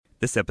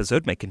This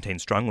episode may contain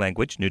strong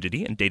language,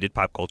 nudity, and dated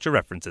pop culture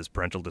references.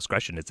 Parental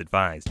discretion is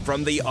advised.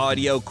 From the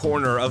audio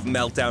corner of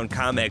Meltdown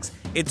Comics,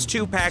 it's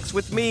 2 Packs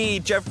with me,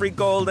 Jeffrey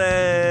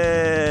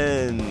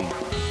Golden.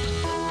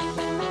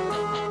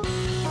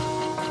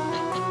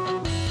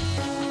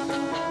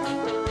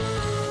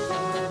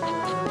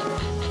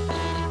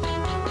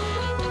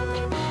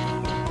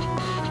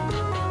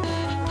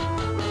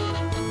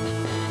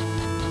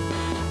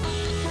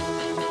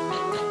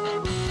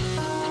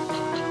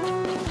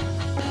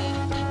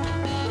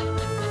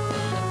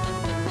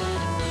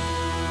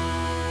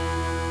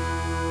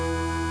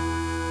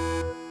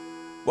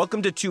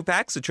 Welcome to 2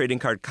 Packs, a trading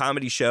card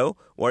comedy show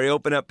where I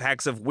open up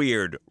packs of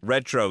weird,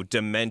 retro,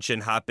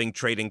 dimension-hopping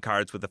trading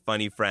cards with a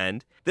funny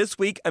friend. This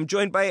week, I'm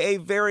joined by a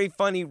very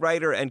funny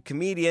writer and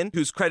comedian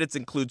whose credits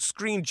include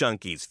Screen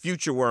Junkies,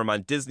 Future Worm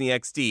on Disney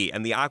XD,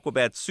 and the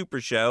Aquabats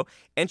Super Show,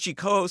 and she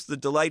co-hosts the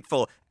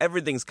delightful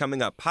Everything's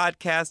Coming Up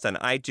podcast on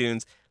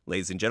iTunes.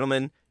 Ladies and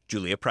gentlemen,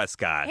 Julia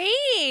Prescott.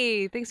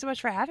 Hey, thanks so much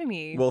for having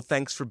me. Well,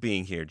 thanks for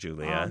being here,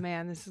 Julia. Oh,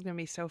 man, this is going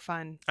to be so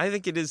fun. I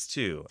think it is,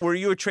 too. Were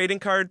you a trading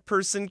card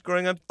person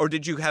growing up, or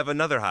did you have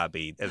another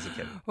hobby as a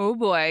kid? Oh,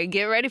 boy.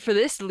 Get ready for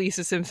this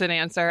Lisa Simpson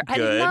answer. Good. I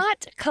did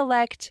not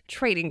collect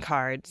trading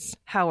cards.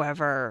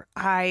 However,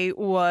 I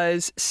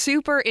was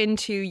super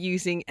into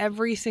using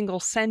every single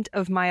cent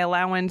of my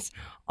allowance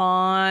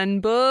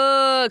on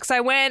books. I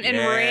went and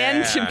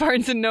ran to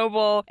Barnes &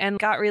 Noble and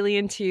got really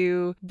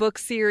into book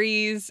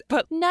series,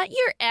 but not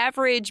your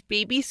average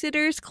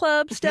Babysitter's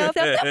Club stuff.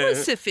 That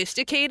was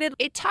sophisticated.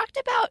 It talked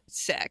about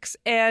sex,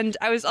 and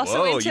I was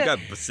also into... you got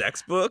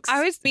sex books?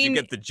 Did you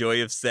get The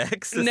Joy of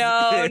Sex? No.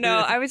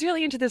 I was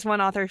really into this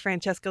one author,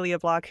 Francesca Lia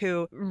Block,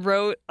 who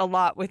wrote a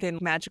lot within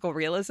magical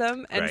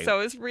realism, and so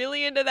I was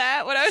really into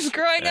that when I was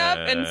growing up,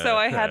 and so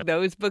I had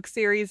those book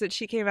series that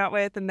she came out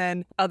with, and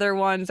then other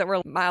ones that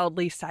were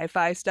mildly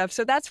sci-fi stuff.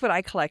 So that's what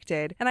I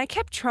collected. And I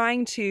kept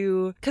trying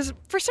to, because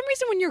for some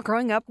reason when you're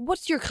growing up,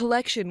 what's your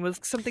collection was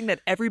something that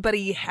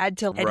everybody had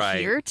to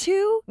adhere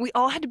to. We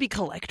all had to be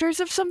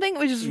collectors of something,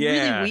 which is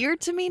really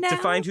weird to me now. To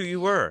find who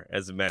you were,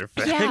 as a matter of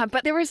fact. Yeah,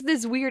 but there was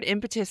this weird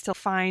impetus to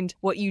find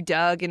what you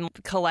dug and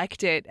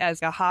collect it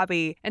as a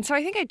hobby. And so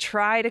I think I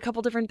tried a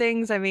couple different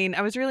things. I mean,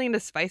 I was really into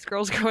Spice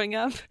Girls growing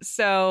up.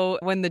 So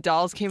when the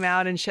dolls came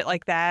out and shit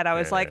like that, I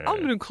was like, I'm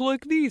going to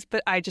collect these.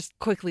 But I just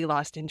quickly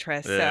lost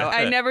interest. So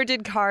I never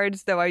did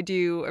cards, though I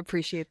do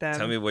appreciate them.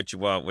 Tell me what you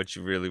want, what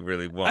you really,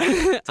 really want.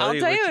 I'll tell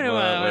you what I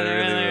want, what I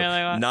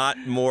really want. Not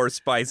more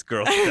Spice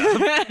Girl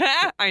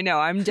stuff. I know,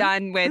 I'm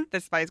done with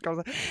the Spice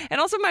Girls. And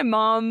also my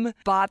mom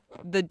bought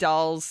the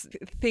dolls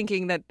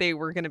thinking that they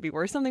were going to be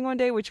worth something one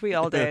day, which we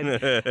all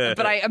did.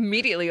 But I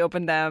immediately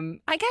opened them.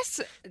 I guess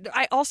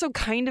I also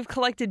kind of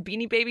collected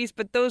Beanie Babies,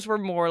 but those were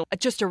more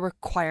just a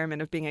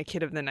requirement of being a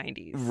kid of the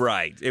 90s.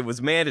 Right. It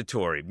was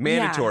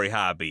mandatory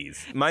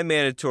hobbies. My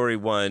mandatory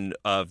one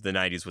of the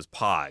 90s was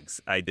Pogs.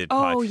 I did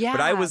Pogs. Oh, yeah.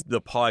 But I was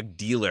the Pog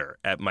dealer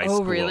at my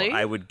school. Really?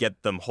 I would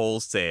get them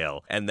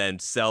wholesale and then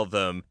sell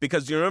them.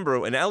 Because you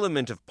remember, an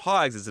element of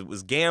Pogs is it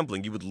was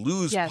gambling. You would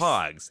lose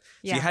Pogs. So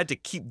you had to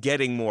keep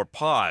getting more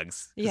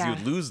Pogs because you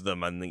would lose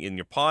them in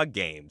your Pog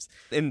games.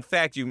 In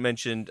fact, you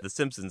mentioned The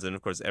Simpsons, and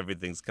of course,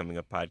 Everything's Coming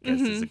Up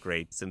podcast is a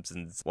great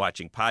Simpsons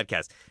watching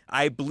podcast.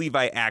 I believe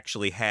I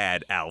actually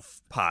had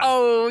Alf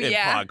Pog in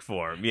Pog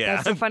form. Yeah.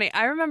 That's so funny.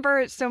 I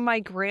remember, so my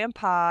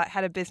grandpa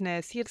had a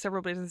business. He had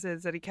several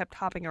businesses that he kept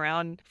hopping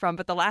around from,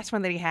 but the last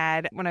one that he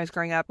had when I was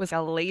growing up was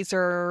a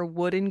laser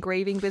wood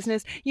engraving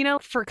business. You know,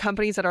 for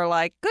companies that are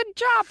like, good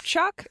job,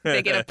 Chuck.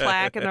 They get a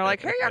plaque and they're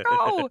like, here you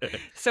go.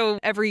 So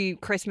every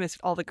Christmas,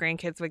 all the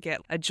grandkids would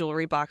get a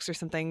jewelry box or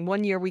something.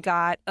 One year we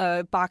got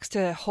a box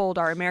to hold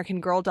our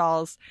American Girl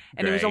dolls,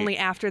 and it was only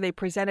after they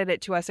presented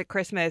it to us at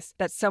Christmas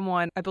that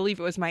someone, I believe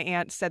it was my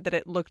aunt, said that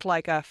it looked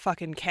like a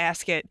fucking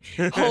casket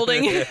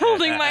holding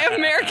my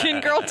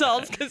American Girl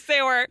dolls because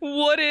they were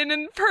wooden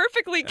and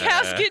perfectly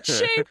casket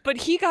shaped. But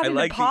he got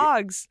into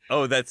Pogs.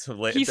 That's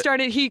hilarious.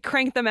 He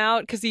cranked them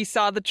out because he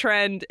saw the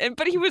trend,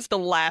 but he was the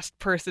last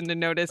person to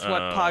notice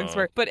what Pogs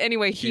were. But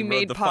anyway, he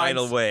made the Pogs.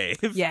 Final wave.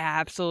 Yeah,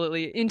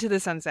 absolutely. Into the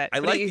sunset. I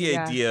like the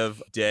idea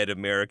of dead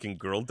American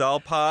Girl doll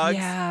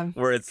Pogs,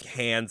 where it's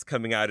hands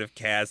coming out of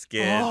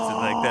caskets and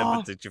like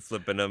that, but you're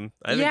flipping them.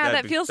 I think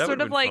that feels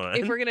sort of like fun.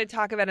 If we're going to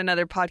talk about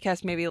another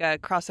podcast, maybe a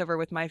crossover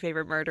with My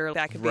Favorite Murder.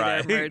 That could be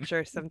their merge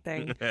or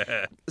something.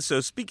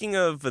 So speaking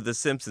of The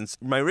Simpsons,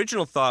 my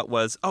original thought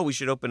was, we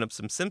should open up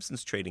some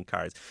Simpsons trading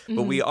cards.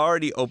 But we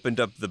already opened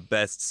up the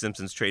best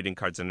Simpsons trading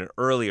cards in an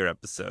earlier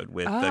episode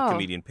with the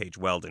comedian Paige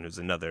Weldon, who's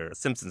another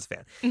Simpsons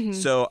fan.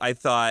 So I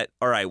thought,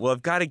 all right, well,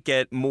 I've got to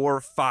get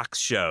more Fox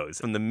shows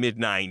from the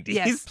mid-90s.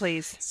 Yes,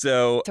 please.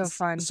 So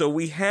fun. So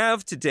we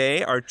have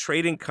today our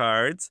trading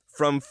cards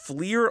from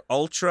Fleer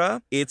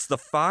Ultra. It's the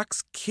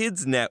Fox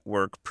Kids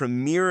Network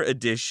Premiere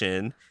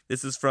Edition.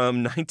 This is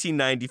from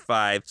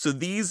 1995. So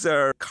these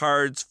are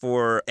cards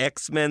for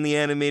X-Men, the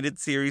animated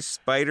series,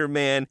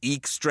 Spider-Man,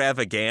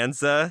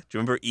 Eek-stravaganza. Do you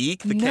remember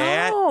Eek, the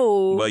cat?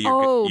 No. Well,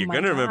 you're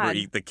going to remember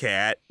Eek, the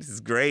cat. This is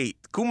great.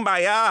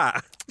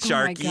 Kumbaya,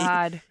 Sharky. Oh, my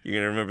God. You're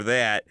going to remember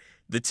that.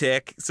 The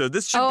Tick. So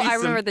this should be I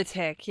remember The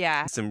Tick,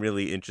 yeah. some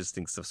really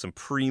interesting stuff, some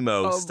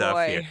primo stuff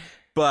boy. here.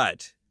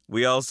 But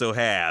we also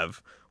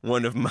have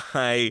one of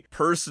my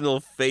personal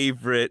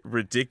favorite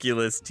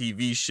ridiculous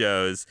TV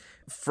shows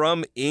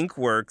from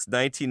Inkworks,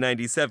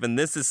 1997.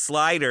 This is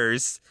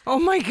Sliders. Oh,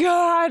 my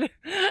God.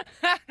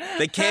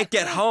 They can't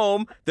get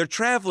home. They're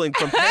traveling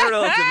from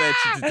parallel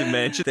dimension to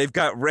dimension. They've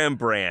got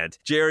Rembrandt,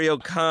 Jerry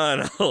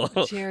O'Connell.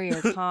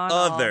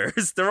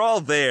 Others. They're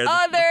all there.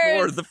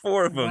 The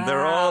four of them. Wow.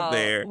 They're all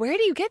there. Where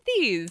do you get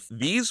these?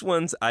 These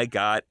ones I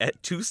got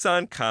at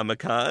Tucson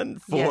Comic-Con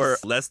for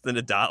less than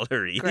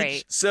 $1 each.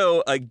 Great.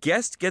 So a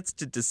guest gets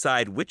to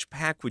decide which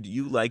pack would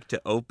you like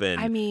to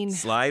open.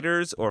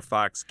 Sliders or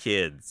Fox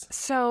Kids?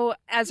 So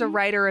as a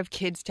writer of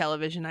kids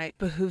television, it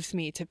behooves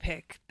me to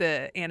pick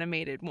the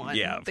animated one.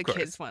 Yeah, of course.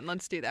 Kids one.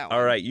 Let's do that one.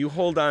 All right, you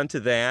hold on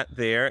to that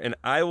there, and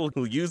I will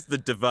use the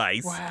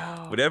device,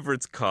 whatever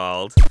it's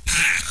called.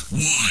 Pack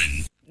 1.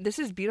 This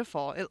is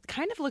beautiful. It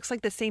kind of looks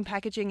like the same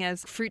packaging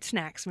as fruit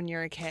snacks when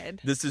you're a kid.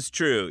 This is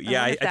true.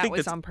 Yeah, I think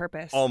that's on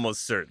purpose.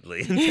 Almost certainly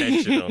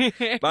intentional.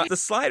 But the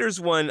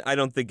Sliders one, I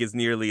don't think is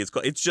nearly as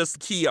cool. It's just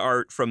key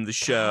art from the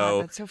show.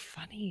 God, that's so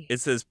funny. It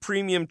says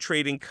premium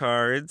trading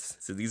cards.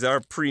 So these are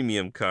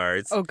premium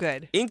cards. Oh,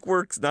 good.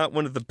 Inkworks, not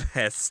one of the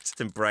best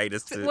and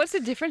brightest. So what's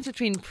the difference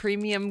between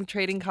premium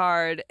trading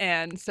card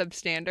and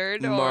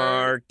substandard or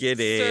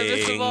marketing?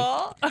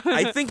 Serviceable?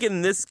 I think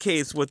in this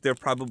case, what they're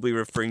probably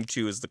referring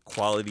to is the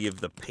quality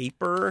of the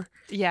paper.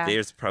 Yeah.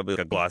 There's probably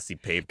a glossy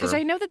paper. Because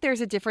I know that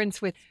there's a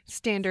difference with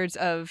standards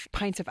of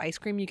pints of ice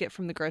cream you get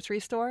from the grocery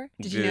store.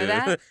 Did you know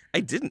that? I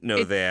didn't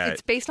know that.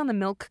 It's based on the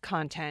milk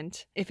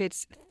content. If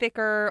it's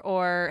thicker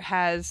or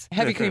has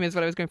heavy cream is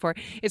what I was going for,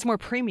 it's more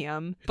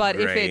premium. But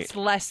if it's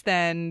less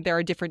than, there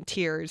are different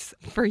tiers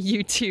for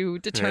you to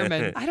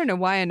determine. I don't know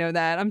why I know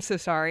that. I'm so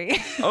sorry.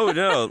 Oh,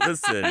 no.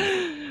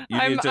 Listen.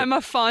 I'm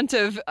a font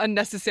of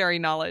unnecessary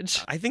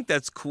knowledge. I think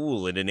that's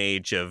cool in an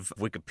age of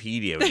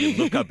Wikipedia. When you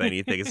look up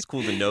anything, it's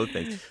cool to know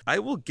things. I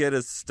will get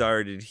us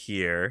started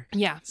here.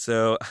 Yeah.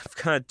 So I've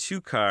got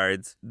 2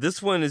 cards.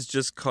 This one is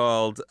just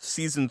called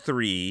Season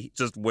 3,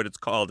 just what it's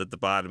called at the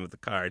bottom of the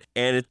card.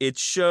 And it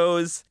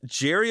shows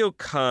Jerry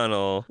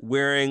O'Connell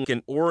wearing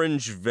an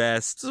orange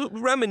vest,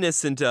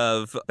 reminiscent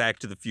of Back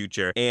to the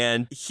Future.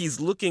 And he's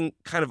looking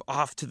kind of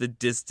off to the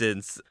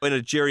distance in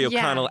a Jerry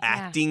O'Connell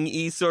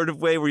acting-y sort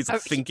of way where he's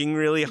thinking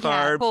really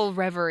hard. Full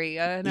reverie,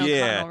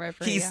 O'Connell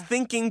reverie. He's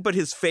thinking, but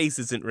his face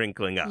isn't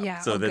wrinkling up. Yeah,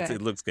 so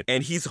it looks good.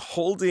 And he's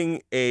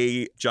holding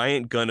a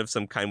giant gun of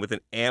some kind with an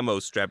ammo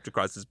strapped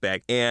across his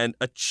back. And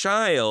a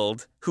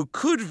child who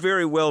could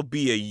very well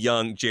be a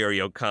young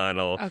Jerry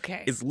O'Connell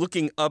is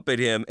looking up at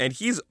him, and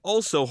he's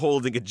also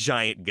holding a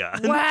giant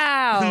gun.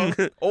 Wow.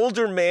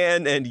 Older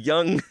man and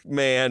young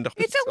man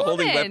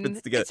holding woman.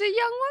 weapons together. It's a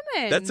young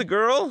woman. That's a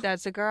girl?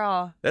 That's a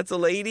girl. That's a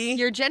lady?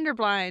 You're gender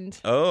blind.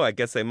 Oh, I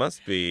guess I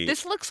must be.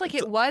 This looks like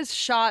it was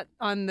shot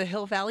on the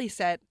Hill Valley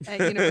set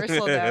at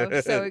Universal,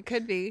 though, so it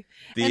could be.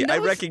 I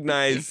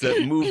recognize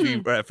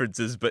movie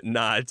references, but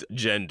not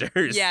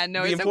genders. Yeah,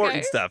 no, the it's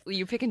important stuff.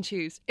 You pick and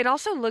choose. It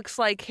also looks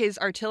like his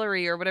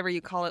artillery, or whatever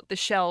you call it, the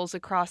shells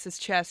across his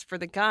chest for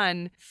the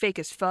gun, fake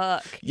as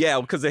fuck. Yeah,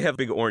 because they have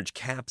big orange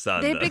caps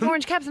on them. They have big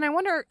orange caps, and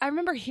I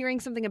remember hearing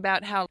something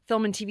about how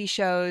film and TV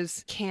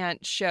shows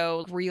can't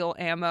show real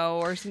ammo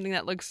or something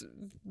that looks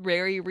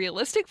very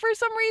realistic for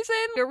some reason.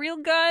 A real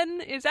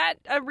gun, is that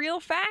a real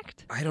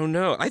fact? I don't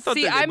know. I thought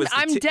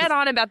I'm dead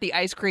on about the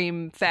ice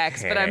cream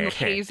facts, but I'm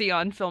hazy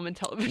on film and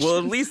television. Well,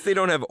 at least they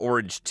don't have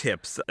orange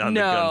tips on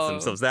the guns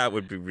themselves. That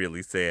would be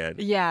really sad.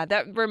 Yeah,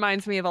 that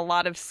reminds me of a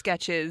lot of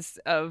sketches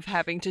of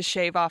having to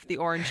shave off the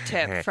orange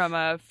tip from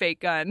a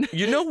fake gun.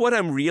 You know what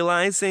I'm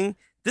realizing?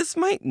 This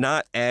might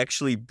not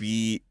actually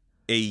be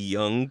a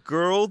young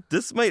girl.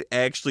 This might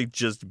actually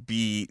just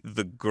be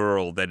the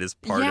girl that is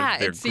part of their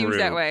group. Yeah, it seems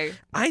that way.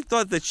 I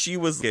thought that she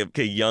was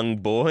a young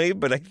boy,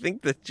 but I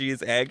think that she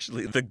is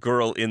actually the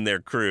girl in their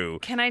crew.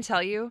 Can I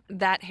tell you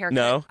that haircut?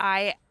 No.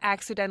 I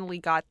accidentally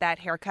got that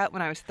haircut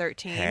when I was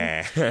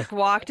 13.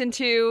 Walked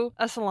into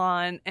a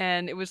salon,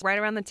 and it was right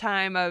around the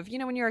time of,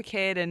 when you're a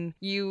kid and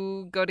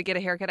you go to get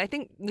a haircut. I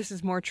think this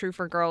is more true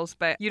for girls,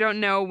 but you don't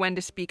know when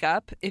to speak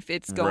up if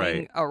it's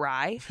going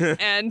awry.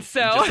 And so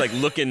you just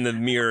look in the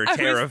mirror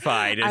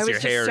terrified as your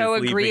hair is leaving you. I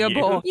was just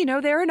so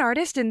agreeable. They're an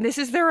artist and this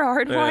is their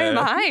art. Why am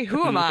I?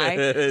 Who am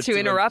I to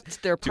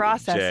interrupt their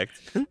process?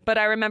 But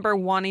I remember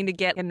wanting to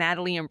get a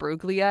Natalie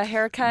Imbruglia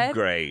haircut.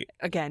 Great.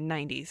 Again,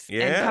 90s.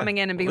 Yeah. And coming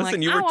in and being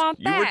I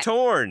want that. You were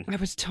torn. I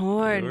was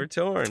torn. You were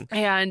torn.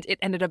 And it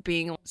ended up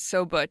being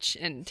so butch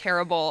and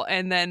terrible.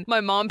 And then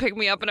my mom picked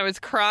me up and I was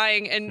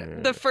crying.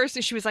 And the first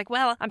thing she was like,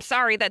 well, I'm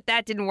sorry that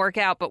didn't work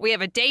out, but we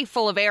have a day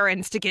full of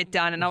errands to get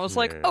done. And I was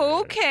like,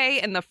 okay.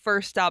 And the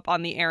first stop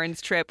on the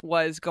errands trip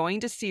was going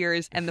to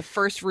Sears, and the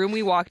first room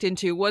we walked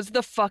into was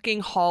the fucking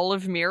Hall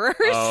of Mirrors.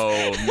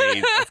 Oh,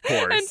 amazing. Of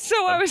course. And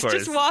so I was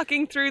just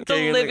walking through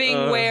the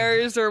living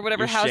wares or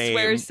whatever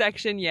housewares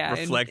section. Yeah.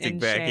 Reflecting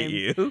back at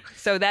you.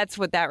 So that's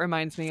what that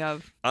reminds me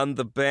of. On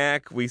the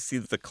back, we see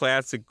the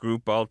classic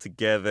group all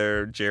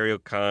together. Jerry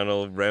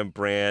O'Connell,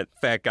 Rembrandt,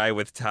 fat guy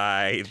with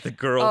tie, the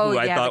girl who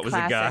I thought was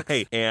classics.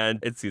 a guy. And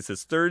it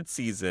says, third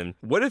season.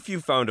 What if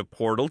you found a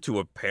portal to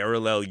a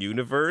parallel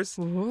universe?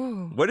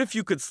 Ooh. What if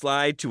you could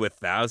slide to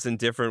 1,000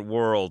 different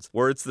worlds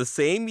where it's the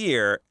same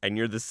year and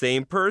you're the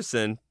same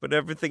person, but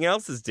everything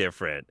else is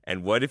different?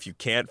 And what if you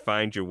can't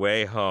find your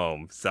way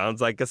home? Sounds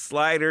like a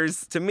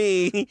Sliders to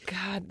me.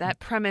 God, that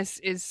premise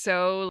is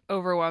so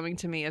overwhelming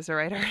to me as a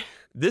writer.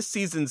 This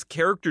season's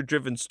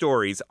character-driven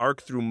stories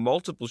arc through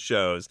multiple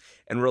shows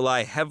and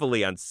rely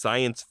heavily on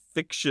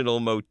science-fictional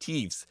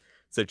motifs,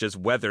 such as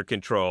weather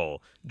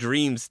control,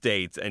 dream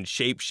states, and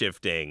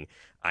shape-shifting.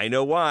 I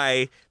know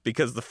why,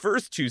 because the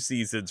first 2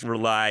 seasons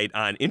relied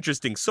on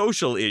interesting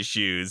social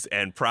issues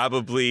and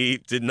probably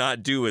did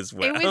not do as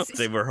well as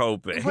they were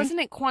hoping. Wasn't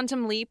it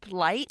Quantum Leap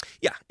Light?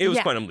 Yeah, it was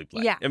Quantum Leap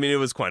Light. Yeah. I mean, it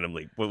was Quantum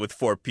Leap with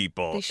 4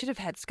 people. They should have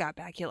had Scott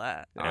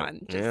Bakula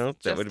on that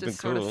would have been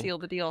sort cool. of seal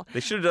the deal. They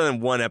should have done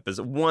one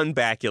episode, one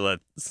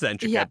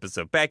Bakula-centric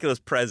episode. Bakula's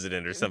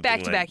president or something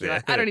Back to like Bakula.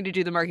 that. I don't need to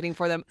do the marketing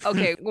for them.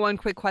 Okay, one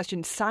quick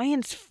question.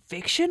 Science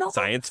fictional?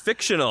 Science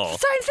fictional.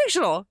 Science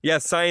fictional? Yeah,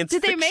 science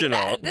Did they make fictional.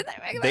 that?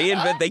 Did they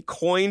make that? They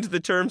coined the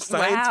term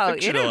science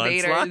fictional on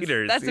innovators.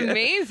 Sliders. That's Yeah.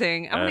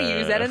 amazing. I'm going to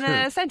use that in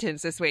a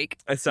sentence this week.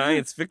 A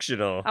science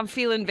fictional. I'm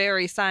feeling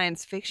very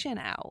science fiction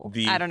now.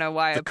 The- I don't know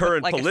why. The I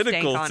current put, like,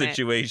 political a stank on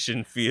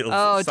situation feels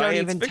Oh, science don't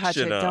even touch it.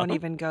 fictional. Don't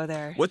even go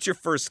there. What's your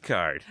first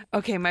card?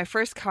 Okay, my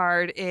first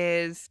card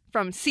is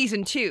from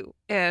season 2,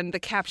 and the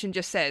caption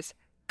just says,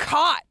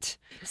 "Caught."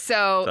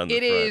 So It's on the it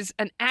front. is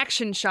an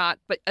action shot,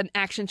 but an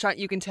action shot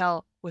you can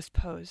tell was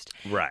posed.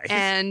 Right.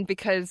 And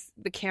because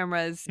the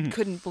cameras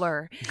couldn't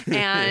blur.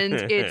 And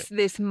it's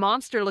this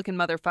monster-looking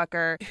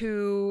motherfucker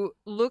who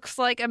looks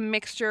like a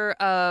mixture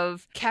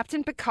of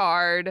Captain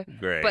Picard,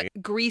 Great.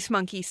 but grease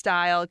monkey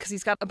style, because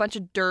he's got a bunch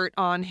of dirt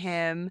on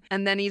him.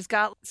 And then he's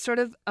got sort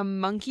of a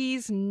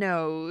monkey's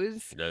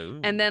nose. No.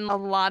 And then a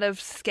lot of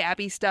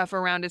scabby stuff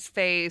around his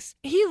face.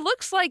 He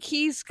looks like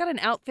he's got an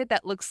outfit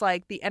that looks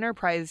like the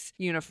Enterprise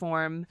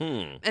uniform.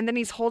 And then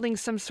he's holding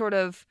some sort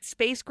of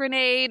space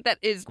grenade that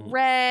is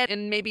red,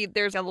 and maybe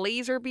there's a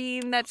laser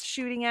beam that's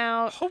shooting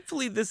out.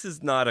 Hopefully this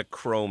is not a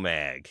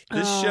Cro-Mag.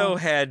 This Oh. show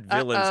had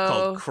villains Uh-oh.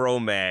 called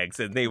Cro-Mags,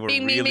 and they were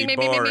Bing, really bing, bing,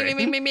 bing, boring. bing,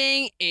 bing, bing, bing,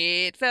 bing.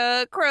 It's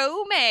a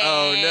Cro-Mag.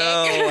 Oh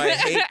no, I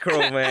hate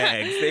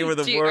Cro-Mags. They were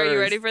the worst. Are you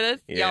ready for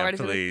this? Yeah, Y'all ready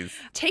please.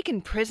 for this?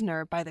 Taken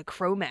prisoner by the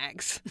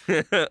Cro-Mags.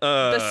 The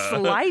The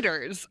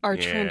Sliders are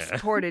yeah.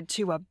 transported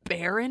to a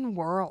barren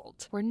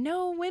world where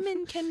no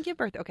women can give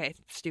birth. Okay,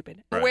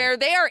 stupid. Right. Where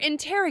they are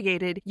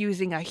interrogated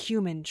using a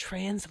human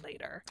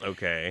translator.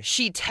 Okay.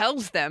 She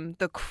tells them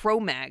the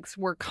Cro-Mags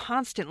were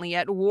constantly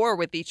at war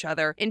with each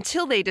other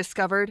until they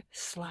discovered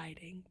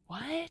sliding.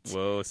 What?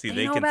 Whoa, see, They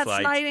they know can about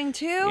slide. sliding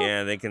too?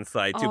 Yeah, they can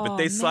slide too, but Oh,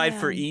 they slide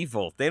for man.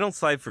 evil. They don't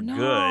slide for No.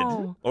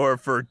 good or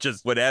for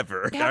just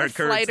whatever. They have Our a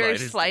current sliders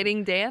sliders-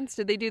 sliding dance?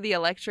 Did they do the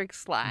electric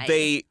slide?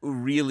 They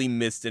really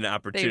missed an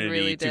opportunity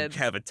really to did.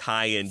 have a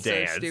tie-in so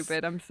dance.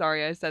 stupid. I'm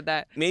sorry I said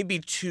that. Maybe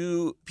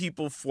 2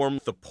 people form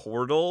the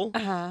portal,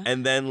 Uh-huh.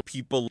 and then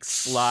people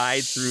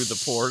slide through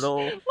the portal.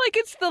 Like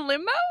it's the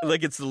limbo?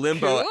 Like it's the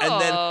limbo,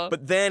 Cool.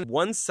 but then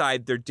one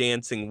side they're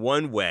dancing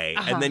one way,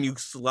 Uh-huh. and then you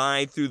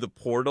slide through the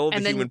portal, the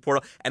And then human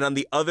portal, and on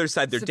the other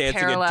side they're It's dancing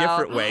parallel. a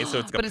different way, so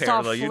it's like but a it's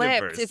all parallel flipped.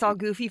 universe. It's all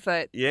goofy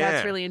foot. Yeah.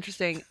 That's really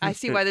interesting. I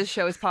see why this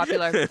show is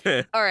popular.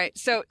 All right,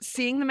 so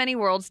seeing the many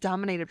worlds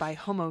dominated by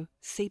Homo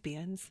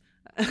sapiens,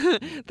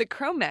 the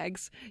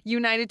Cro-Mags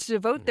united to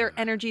devote their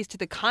energies to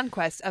the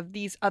conquest of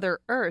these other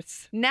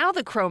Earths. Now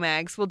the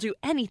Cro-Mags will do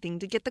anything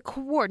to get the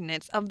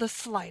coordinates of the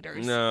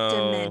Sliders No.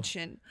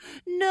 dimension.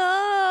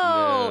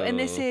 No! And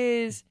this No.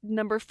 is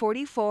number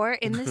 44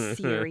 in the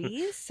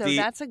series, so See,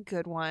 that's a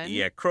good one.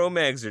 Yeah,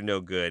 Cro-Mags are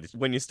no good.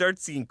 When you start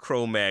seeing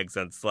Cro-Mags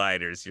on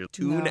Sliders, you're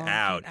tuned No,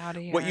 out. get outta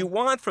here. What you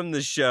want from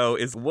the show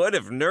is, what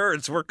if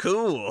nerds were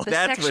cool? The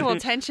That's sexual when,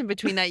 tension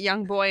between that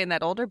young boy and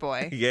that older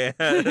boy. yeah,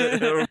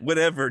 or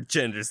whatever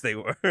genders they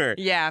were.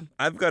 Yeah.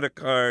 I've got a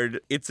card.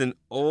 It's an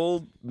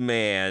old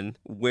man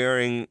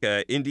wearing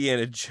an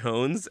Indiana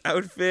Jones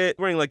outfit,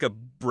 wearing like a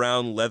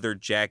brown leather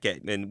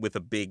jacket and with a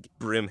big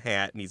brim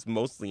hat, and he's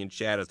mostly in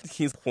shadows.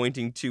 He's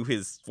pointing to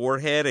his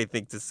forehead, I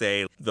think, to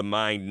say, the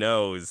mind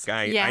knows.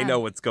 I know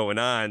what's going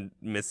on,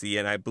 Missy,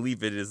 and I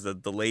believe it is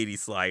the lady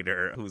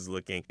slider who's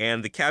looking.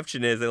 And the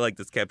caption is, I like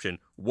this caption,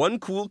 "One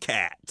cool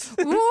cat."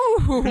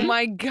 Ooh,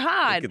 my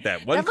God. Look at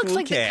that. One That looks cool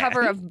like cat. the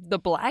cover of The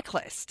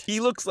Blacklist. He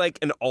looks like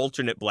an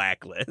alternate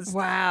Blacklist.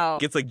 Wow.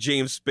 It's like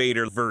James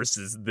Spader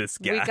versus this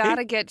guy. We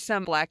gotta get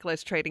some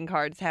Blacklist trading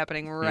cards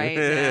happening right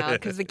now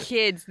because the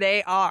kids,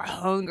 they are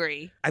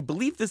hungry. I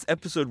believe this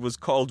episode was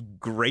called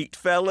Great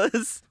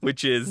Fellas,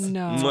 which is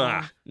No.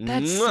 mwah.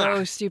 That's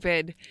so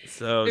stupid.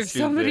 So if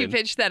stupid. somebody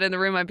pitched that in the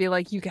room, I'd be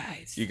like, you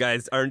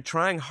guys aren't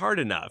trying hard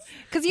enough.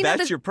 Because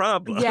that's your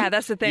problem. Yeah,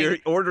 that's the thing. You're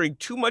ordering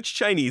too much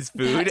Chinese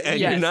food and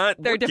yes, you're not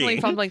They're working.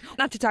 definitely fumbling.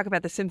 Not to talk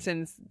about The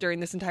Simpsons during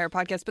this entire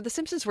podcast, but The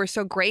Simpsons were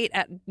so great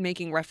at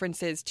making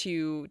references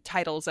to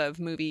titles of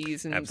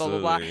movies and blah, blah,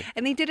 blah.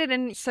 And they did it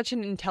in such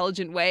an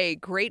intelligent way.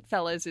 Great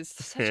Fellas is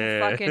such a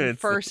fucking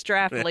first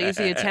draft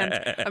lazy attempt.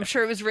 I'm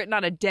sure it was written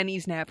on a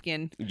Denny's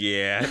napkin.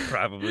 Yeah, it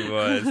probably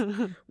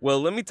was.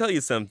 Well, let me tell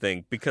you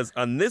something, because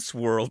on this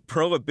world,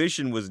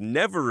 prohibition was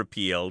never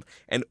repealed,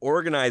 and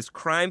organized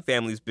crime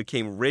families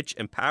became rich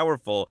and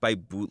powerful by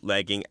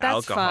bootlegging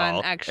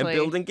alcohol fun, and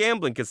building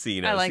gambling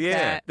casinos. I like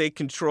that. They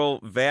control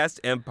vast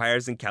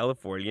empires in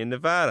California and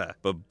Nevada.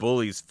 But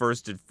bullies,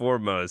 first and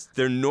foremost,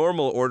 their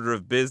normal order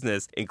of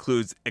business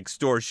includes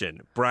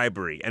extortion,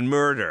 bribery, and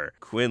murder.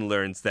 Quinn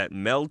learns that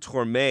Mel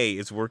Torme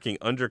is working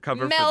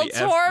undercover for the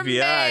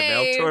FBI.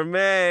 Mel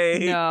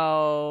Torme.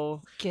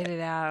 No, get it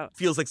out.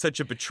 Feels like such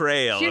a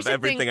betrayal of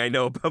everything I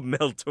know about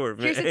Mel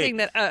Torme. Here's the thing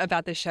that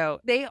about this show.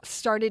 They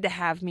started to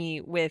have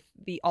me with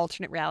the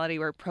alternate reality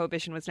where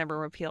prohibition was never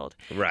repealed.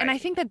 Right. And I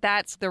think that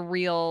that's the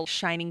real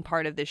shining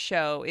part of this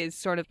show, is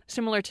sort of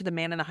similar to The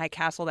Man in the High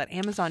Castle, that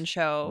Amazon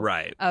show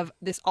of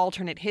this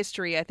alternate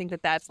history. I think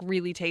that that's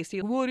really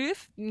tasty. What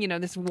if,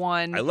 this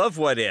one... I love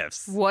what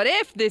ifs. What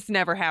if this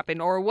never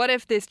happened? Or what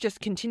if this just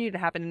continued to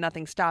happen and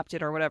nothing stopped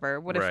it or whatever?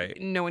 What if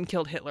no one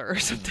killed Hitler or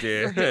something?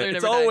 Yeah. Or Hitler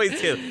It's never always died?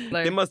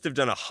 Hitler. They must have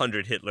done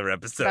 100 Hitler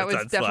episodes that was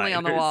on definitely Sliders.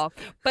 on the wall.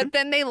 But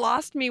then they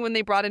lost me when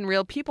they brought in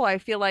real people. I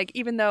feel like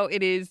even though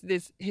it is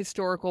this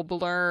historical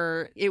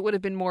blur, it would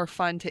have been more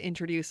fun to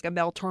introduce a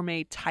Mel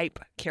Torme type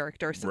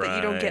character so that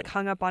you don't get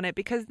hung up on it.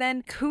 Because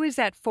then who is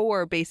that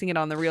for, basing it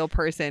on the real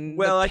person?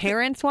 Well,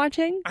 parents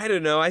watching? I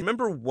don't know. I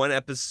remember one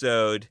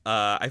episode,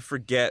 I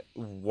forget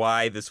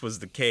why this was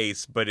the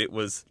case, but it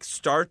was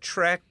Star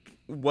Trek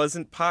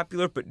wasn't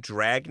popular, but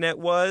Dragnet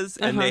was,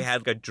 and they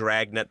had a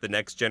Dragnet The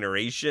Next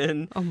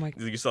Generation. Oh my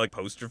God. You saw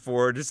poster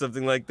for it or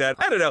something like that.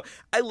 I don't know.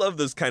 I love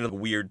those kind of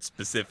weird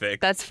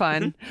specific. That's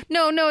fun.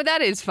 No,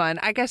 that is fun.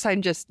 I guess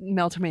I'm just,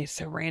 Mel Torme is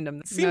so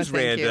random. Seems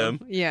random.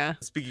 Yeah.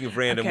 Speaking of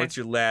random, what's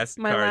your last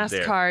My card last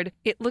there? card,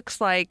 it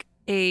looks like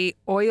a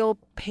oil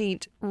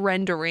paint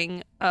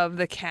rendering of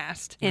the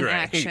cast in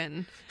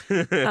action.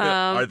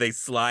 Are they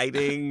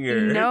sliding?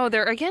 Or? No,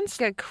 they're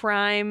against a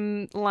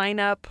crime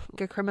lineup,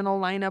 a criminal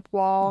lineup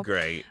wall.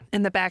 Great.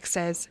 And the back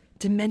says,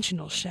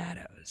 Dimensional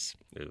Shadows.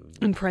 Ooh.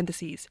 In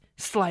parentheses,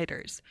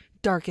 Sliders.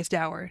 Darkest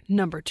Hour,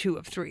 number 2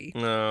 of 3.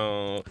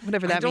 No.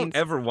 Whatever that means. I don't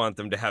ever want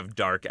them to have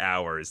dark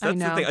hours. That's I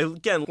know. the thing.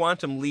 Again,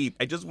 Quantum Leap.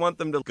 I just want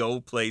them to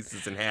go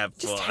places and have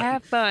fun. Just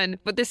have fun.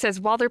 But this says,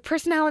 while their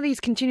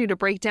personalities continue to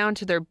break down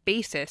to their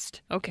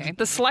basest,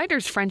 the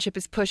Sliders' friendship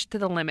is pushed to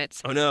the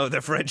limits. Oh no, their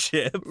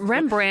friendship.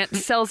 Rembrandt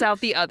sells out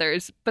the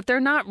others, but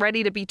they're not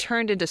ready to be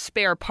turned into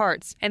spare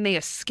parts, and they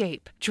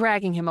escape,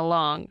 dragging him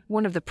along.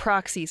 One of the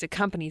proxies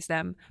accompanies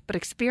them, but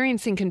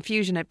experiencing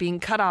confusion at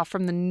being cut off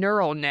from the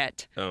neural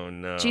net. Oh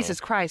no. Jesus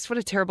Christ, what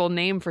a terrible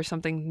name for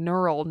something,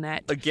 neural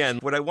net. Again,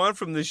 what I want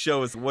from this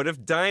show is what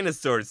if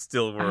dinosaurs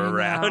still were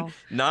around?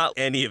 Not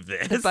any of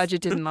this. The budget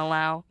didn't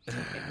allow.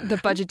 The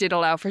budget did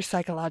allow for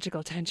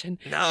psychological tension.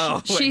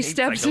 No. She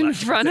steps in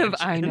front of,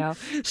 I know.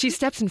 She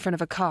steps in front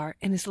of a car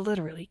and is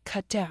literally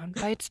cut down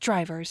by its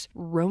driver's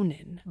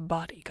Ronin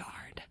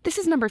bodyguard. This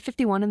is number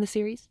 51 in the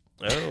series.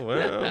 Oh,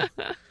 wow.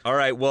 All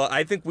right. Well,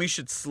 I think we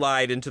should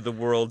slide into the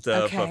world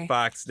of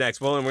Fox next.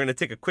 Well, and we're going to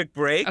take a quick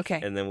break. Okay.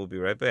 And then we'll be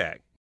right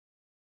back.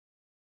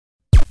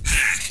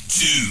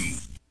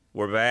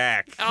 We're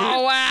back.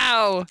 Oh,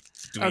 wow.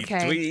 We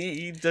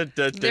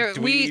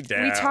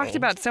talked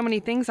about so many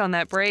things on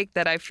that break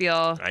that I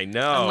feel... I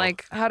know. I'm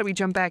like, how do we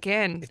jump back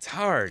in? It's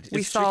hard.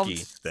 We it's solved...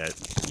 tricky.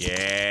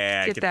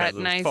 Get that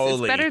nice... Foley.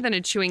 It's better than a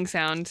chewing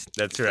sound.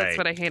 That's right. That's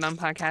what I hate on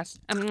podcasts.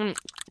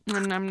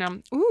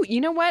 Ooh,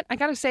 you know what? I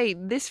gotta say,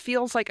 this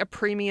feels like a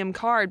premium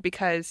card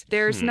because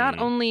there's not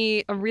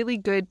only a really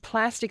good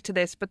plastic to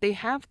this, but they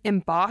have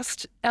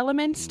embossed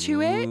elements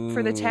to it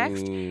for the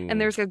text,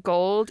 and there's a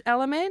gold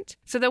element.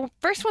 So the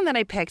first one that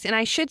I picked, and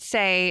I should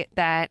say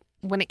that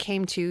when it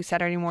came to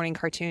Saturday morning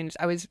cartoons,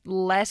 I was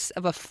less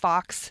of a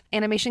Fox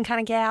animation kind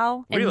of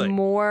gal and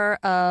more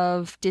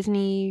of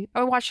Disney.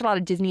 I watched a lot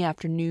of Disney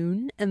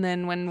Afternoon, and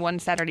then when one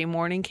Saturday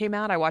morning came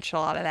out, I watched a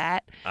lot of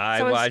that.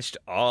 I watched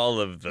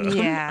all of them.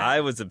 Yeah. I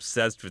was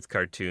obsessed with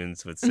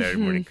cartoons, with Saturday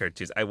morning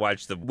cartoons. I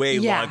watched them way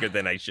longer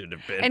than I should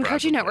have been. And probably.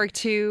 Cartoon Network,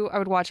 too. I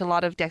would watch a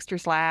lot of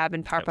Dexter's Lab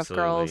and Powerpuff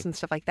Girls and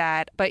stuff like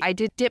that. But I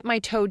did dip my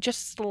toe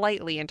just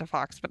slightly into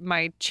Fox, but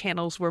my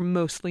channels were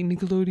mostly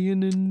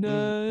Nickelodeon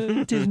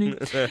and Disney.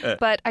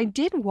 But I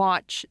did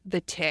watch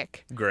The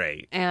Tick.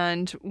 Great.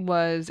 And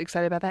was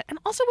excited about that. And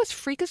also, was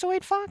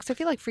Freakazoid Fox? I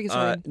feel like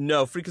Freakazoid.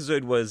 No,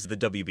 Freakazoid was the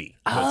WB.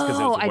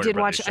 Oh, I did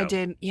watch. I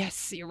did.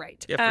 Yes, you're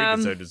right. Yeah,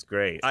 Freakazoid was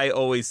great. I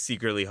always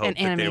secretly hoped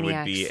that there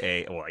would be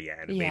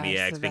Animaniacs,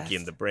 Yeah, Pinky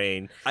and the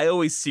Brain. I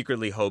always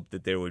secretly hoped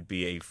that there would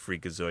be a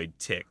Freakazoid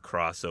Tick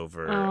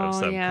crossover of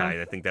some kind.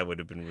 I think that would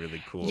have been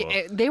really cool.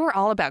 Yeah, they were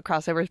all about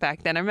crossovers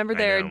back then. I remember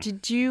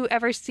Did you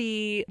ever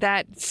see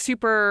that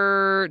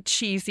super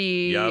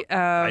cheesy? Yep.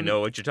 I know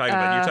what you're talking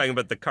about. You're talking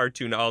about the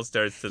cartoon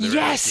All-Stars to the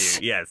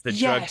rescue. Yes, the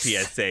drug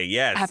PSA.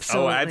 Yes.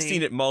 Absolutely. Oh, I've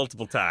seen it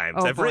multiple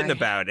times. I've written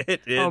about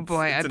it.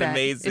 It's an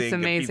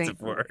amazing piece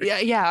of work.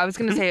 Yeah, I was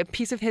going to say a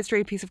piece of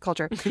history, a piece of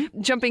culture.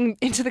 Jumping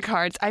into the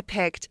cards, I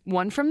picked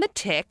one from The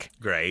Tick.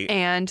 Great.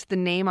 And the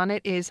name on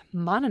it is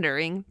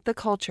Monitoring the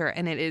Culture.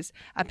 And it is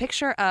a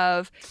picture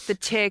of the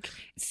Tick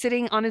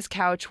sitting on his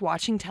couch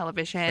watching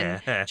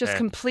television, just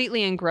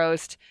completely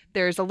engrossed.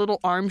 There's a little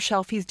arm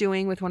shelf he's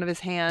doing with one of his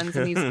hands,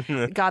 and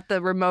he's got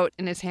the remote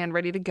in his hand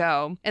ready to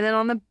go. And then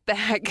on the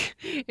back,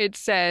 it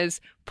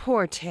says,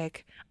 "Poor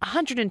Tick.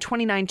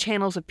 129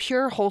 channels of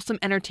pure, wholesome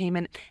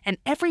entertainment, and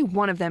every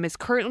one of them is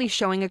currently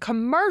showing a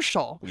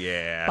commercial.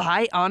 Yeah.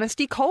 Buy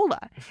Honesty Cola.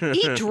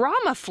 Eat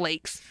Drama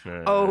Flakes.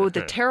 Oh,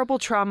 the terrible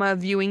trauma of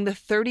viewing the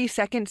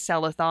 30-second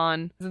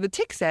sellathon." The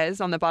Tick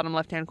says on the bottom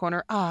left-hand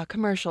corner,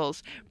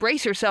 commercials.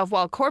 Brace yourself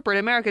while corporate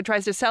America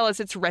tries to sell us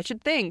its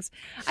wretched things.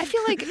 I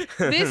feel like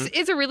this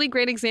is a really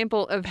great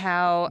example of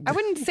how, I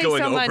wouldn't say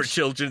going so much... over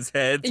children's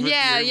heads.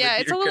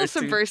 It's a little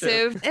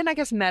subversive. Show. And I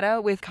guess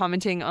meta with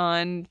commenting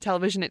on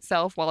television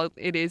itself while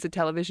it is a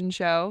television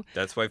show.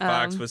 That's why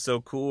Fox was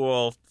so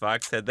cool.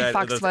 Fox had that.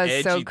 Fox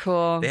was so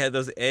cool. They had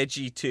those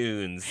edgy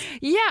tunes.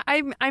 Yeah,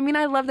 I mean,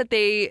 I love that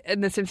they,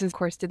 and The Simpsons, of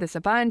course, did this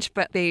a bunch,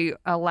 but they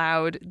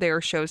allowed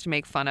their shows to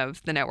make fun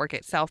of the network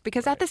itself.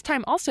 Because at this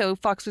time, also,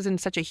 Fox was in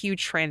such a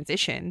huge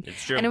transition.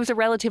 It's true. And it was a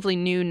relatively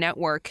new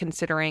network,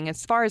 considering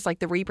as far as like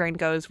the rebrand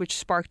goes, which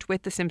sparked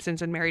with The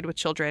Simpsons and Married with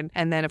Children.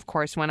 And then, of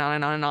course, went on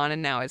and on and on,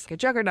 and now it's like a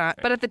juggernaut.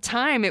 But at the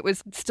time, it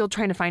was still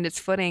trying to find its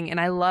footing. And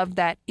I love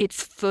that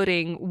its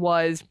footing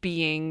was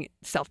being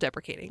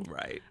self-deprecating.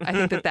 Right. I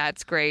think that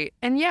that's great.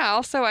 And yeah,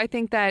 also I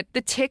think that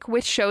The Tick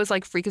with shows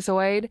like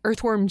Freakazoid,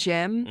 Earthworm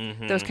Jim,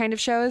 those kind of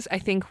shows, I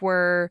think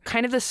were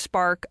kind of the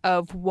spark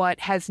of what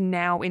has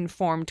now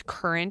informed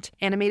current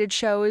animated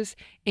shows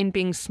in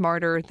being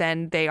smarter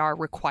than they are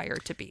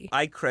required to be.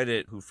 I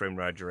credit Who Framed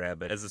Roger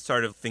Rabbit as a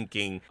start of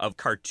thinking of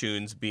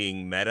cartoons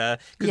being meta.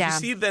 Because you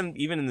see them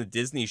even in the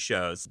Disney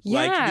shows.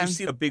 Yeah. Like, you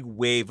see a big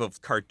wave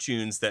of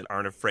cartoons that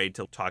aren't afraid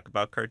to talk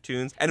about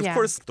cartoons. And of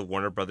course, the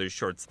Warner Brothers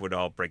shorts would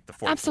all break the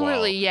fourth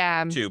wall.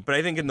 Yeah. Too. But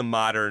I think in the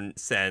modern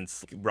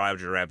sense,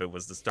 Roger Rabbit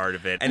was the start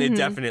of it. And it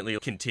definitely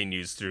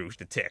continues through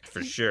The Tick,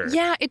 for sure.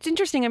 Yeah, it's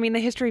interesting. I mean, the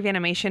history of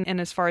animation and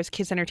as far as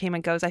kids'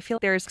 entertainment goes, I feel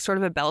there's sort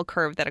of a bell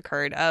curve that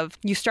occurred of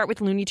you start with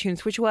Looney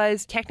Tunes, which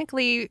was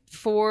technically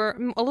for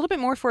a little bit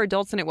more for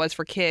adults than it was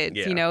for kids.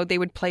 Yeah. You know, they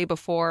would play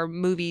before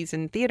movies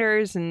and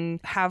theaters and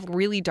have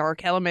really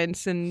dark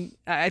elements. And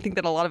I think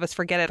that a lot of us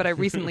forget it, but I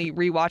recently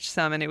rewatched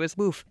some and it was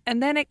woof.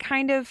 And then it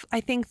kind of,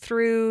 I think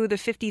through the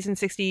 50s and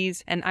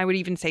 60s, and I would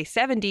even say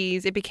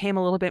 70s, it became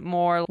a little bit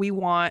more, we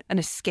want an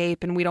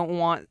escape and we don't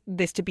want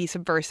this to be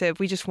subversive.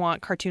 We just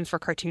want cartoons for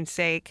cartoon's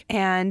sake.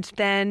 And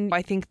then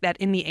I think that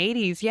in the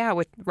 80s,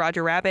 with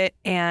Roger Rabbit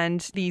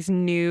and these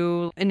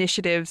new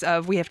initiatives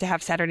of we have to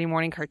have Saturday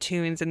morning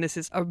cartoons and this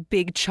is a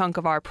big chunk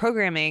of our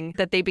programming,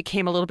 that they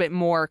became a little bit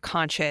more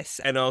conscious.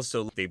 And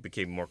also they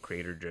became more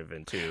creator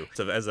driven too.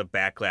 So as a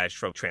backlash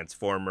from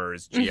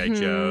Transformers, G.I.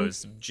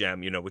 Joes,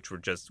 Gem, which were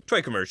just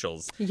toy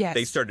commercials,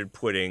 they started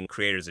putting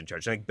creators in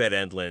charge. Like Ben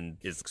Edlund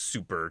is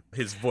super,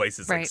 his voice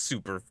is like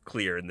super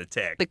clear in The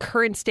Tick. The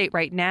current state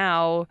right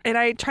now, and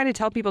I try to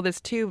tell people this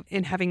too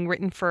in having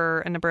written for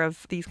a number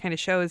of these kind of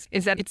shows,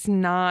 is that it's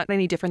not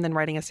any different than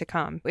writing a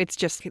sitcom. It's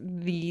just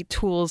the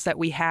tools that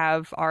we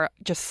have are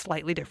just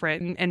slightly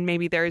different. And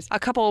maybe there's a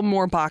couple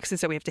more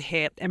boxes that we have to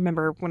hit. I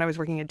remember when I was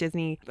working at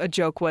Disney, a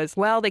joke was,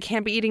 well, they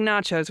can't be eating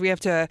nachos. We have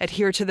to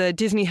adhere to the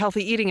Disney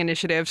Healthy Eating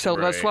Initiative. So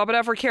let's swap it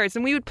out for carrots.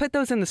 And we would put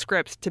those in the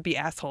scripts to be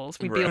assholes.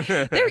 We'd be like,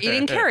 they're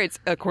eating carrots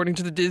according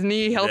to the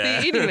Disney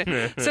Healthy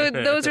Eating. So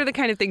those are the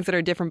kind of things that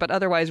are different. But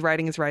otherwise,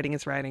 writing is writing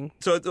is writing.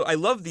 So I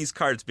love these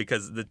cards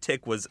because The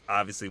Tick was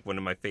obviously one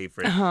of my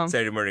favorite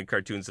Saturday morning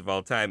cartoons of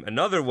all time.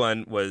 Another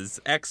one was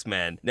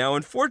X-Men. Now,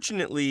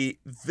 unfortunately,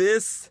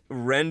 this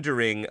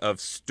rendering of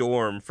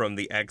Storm from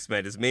the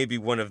X-Men is maybe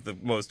one of the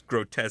most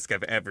grotesque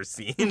I've ever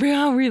seen.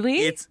 Oh, really?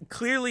 It's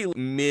clearly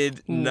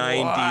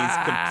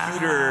mid-90s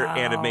computer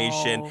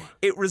animation.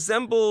 It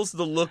resembles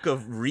the look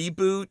of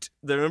Reboot.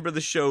 Remember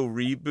the show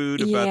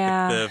Reboot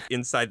about the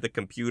inside the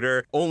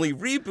computer? Only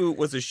Reboot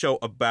was a show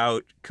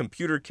about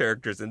computer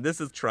characters, and this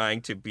is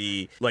trying to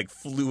be like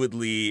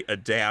fluidly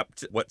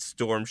adapt what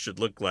Storm should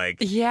look like.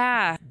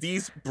 Yeah.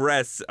 These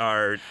breasts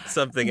are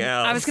something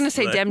else. I was going to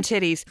say dem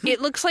titties.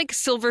 It looks like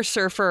Silver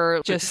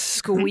Surfer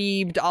just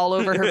squeebed all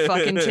over her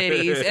fucking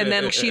titties. And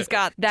then she's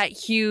got that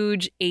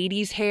huge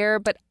 80s hair,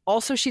 but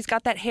Also, she's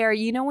got that hair.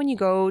 You know when you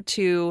go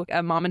to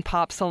a mom and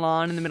pop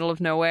salon in the middle of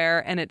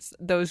nowhere and it's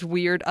those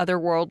weird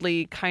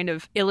otherworldly kind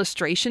of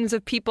illustrations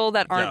of people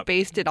that aren't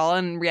based at all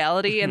in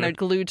reality and they're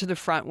glued to the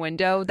front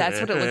window? That's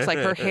what it looks like.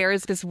 Her hair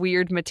is this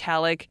weird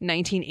metallic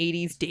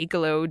 1980s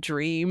Dayglow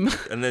dream.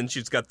 And then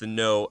she's got the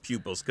no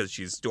pupils because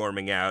she's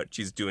storming out.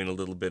 She's doing a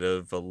little bit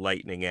of a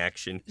lightning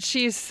action.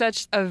 She's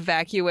such a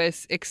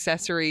vacuous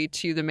accessory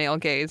to the male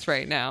gaze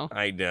right now.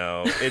 I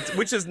know.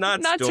 Which is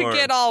not Not Storm. to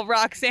get all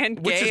Roxanne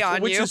gay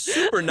on which you. Is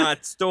super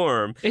not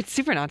Storm. It's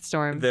super not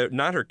Storm.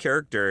 Not her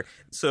character.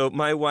 So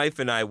my wife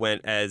and I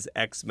went as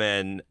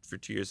X-Men for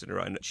 2 years in a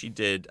row. And she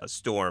did a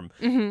Storm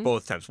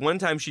both times. One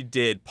time she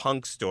did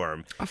Punk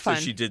Storm. Oh, fun.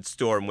 So she did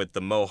Storm with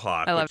the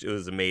mohawk, which it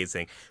was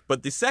amazing.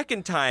 But the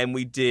second time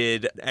we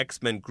did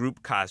X-Men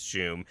group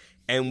costume.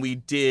 And we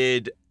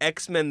did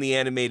X-Men, the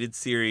animated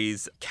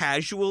series,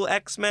 casual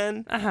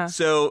X-Men.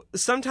 So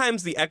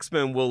sometimes the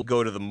X-Men will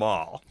go to the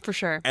mall. For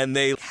sure. And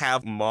they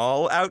have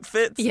mall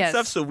outfits and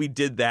stuff. So we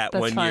did that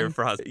That's one year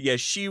for us. Yeah,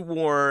 she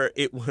wore,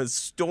 it was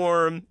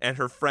Storm and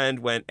her friend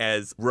went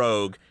as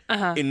Rogue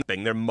in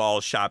their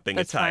mall shopping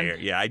attire.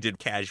 Fun. Yeah, I did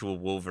casual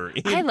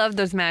Wolverine. I love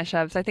those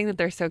mashups. I think that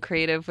they're so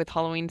creative with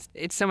Halloween.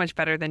 It's so much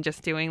better than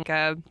just doing like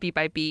a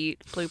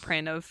beat-by-beat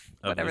blueprint of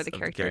whatever the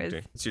character is.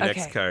 It's your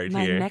next card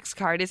here. My next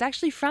card is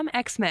actually from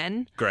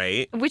X-Men.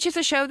 Great. Which is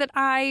a show that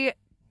I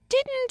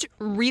didn't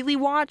really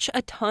watch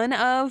a ton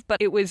of,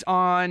 but it was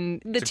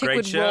on. The tick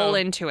would roll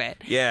into it.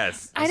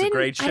 Yes, it's a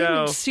great show. I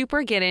didn't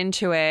super get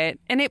into it,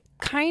 and it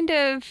kind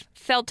of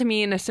felt to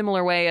me in a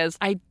similar way as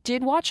I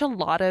did watch a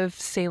lot of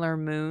Sailor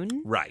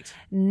Moon. Right.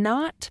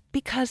 Not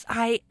because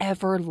I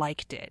ever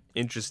liked it.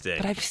 Interesting.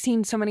 But I've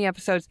seen so many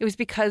episodes. It was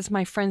because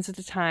my friends at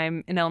the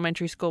time in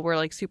elementary school were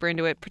like super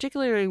into it,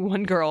 particularly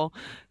one girl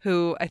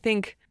who I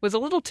think was a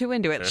little too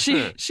into it.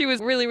 She was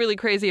really, really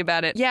crazy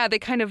about it. Yeah, they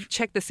kind of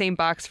checked the same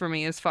box for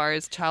me as far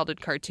as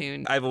childhood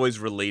cartoon. I've always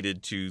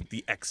related to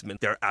the X-Men.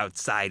 They're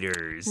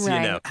outsiders,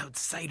 right. You know.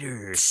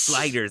 Outsiders,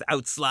 sliders,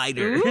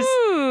 outsliders.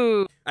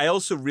 Ooh. I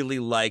also really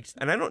liked,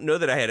 and I don't know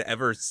that I had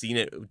ever seen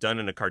it done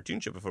in a cartoon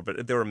show before,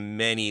 but there were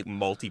many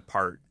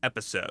multi-part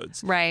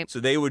episodes. Right. So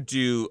they would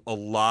do a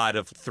lot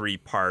of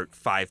 3-part,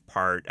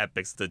 5-part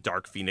epics. The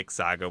Dark Phoenix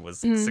saga was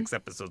 6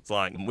 episodes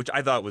long, which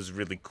I thought was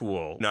really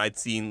cool. You know, I'd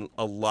seen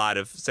a lot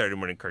of Saturday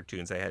morning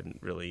cartoons. I hadn't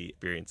really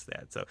experienced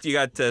that. So you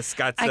got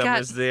Scott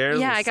Summers there.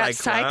 Yeah, I got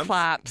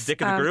Cyclops.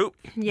 Dick of the group.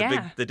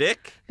 Yeah. The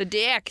Dick. The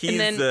Dick.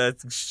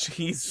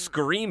 He's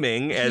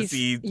screaming as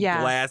he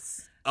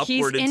blasts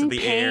upward into the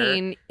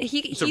pain. air.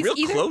 It's a real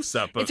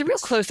close-up. It's a real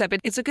close-up.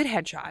 It's a good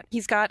headshot.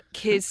 He's got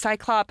his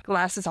Cyclops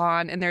glasses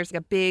on, and there's a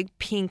big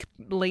pink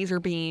laser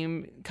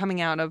beam coming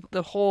out of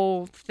the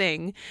whole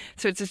thing.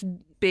 So it's this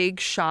big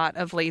shot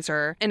of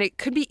laser. And it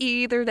could be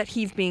either that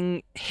he's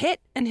being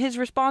hit and his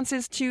response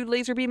is to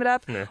laser beam it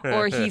up,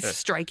 or he's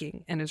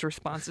striking and his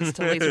response is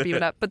to laser beam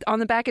it up. But on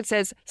the back it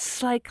says,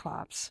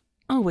 Cyclops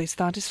always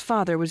thought his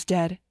father was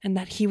dead and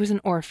that he was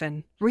an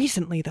orphan.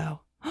 Recently,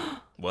 though,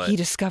 he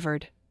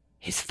discovered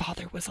his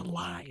father was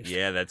alive.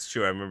 Yeah, that's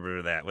true. I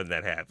remember that when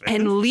that happened.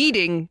 And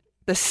leading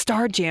the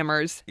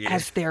Starjammers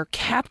as their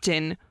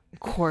captain,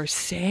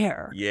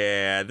 Corsair.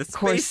 Yeah, the space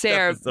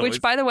Corsair, stuff is always...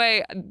 which, by the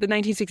way, the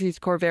 1960s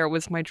Corvair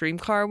was my dream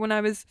car when I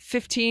was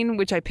 15,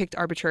 which I picked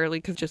arbitrarily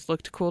because it just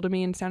looked cool to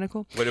me and sounded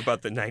cool. What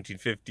about the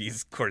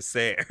 1950s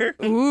Corsair?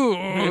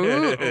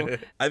 Ooh.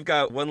 I've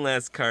got one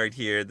last card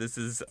here. This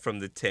is from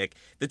The Tick.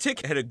 The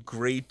Tick had a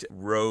great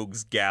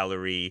rogues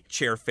gallery,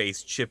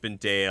 Chairface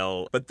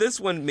Chippendale, but this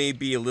one may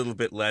be a little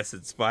bit less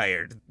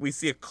inspired. We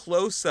see a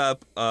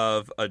close-up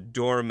of a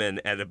doorman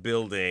at a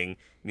building,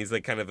 and he's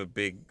like kind of a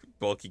big,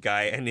 bulky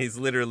guy, and his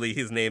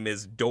name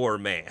is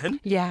Doorman.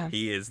 Yeah.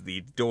 He is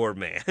the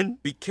Doorman.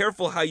 Be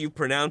careful how you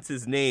pronounce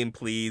his name,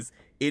 please.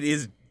 It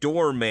is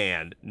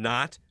Doorman,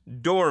 not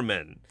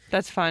Doorman.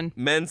 That's fun.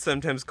 Men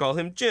sometimes call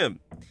him Jim.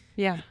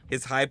 Yeah.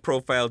 His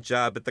high-profile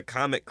job at the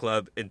comic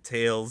club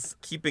entails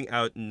keeping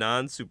out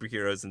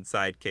non-superheroes and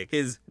sidekick.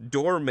 His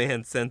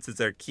doorman senses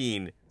are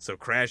keen, so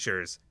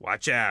Crashers,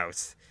 watch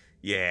out.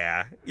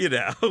 Yeah, you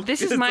know.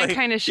 This is my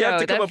kind of show.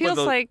 That feels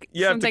like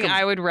something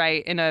I would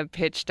write in a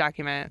pitch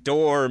document.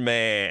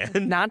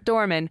 Doorman. Not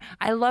doorman.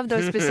 I love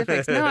those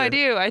specifics. No, I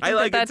do. I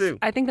like it too.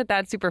 I think that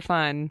that's super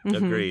fun.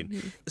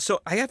 Agreed. So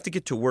I have to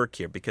get to work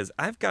here because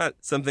I've got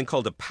something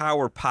called a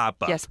power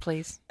pop-up. Yes,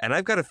 please. And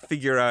I've got to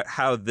figure out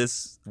how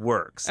this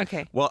works.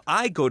 Okay. Well,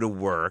 I go to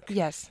work.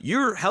 Yes.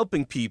 You're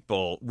helping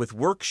people with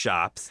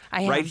workshops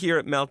right here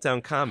at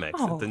Meltdown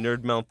Comics at the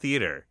Nerd Melt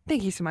Theater.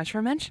 Thank you so much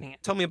for mentioning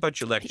it. Tell me about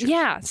your lecture.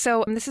 Yeah.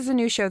 So this is a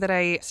new show that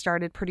I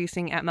started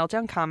producing at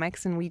Meltdown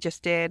Comics, and we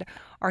just did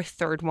our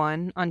third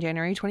one on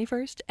January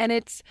 21st. And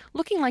it's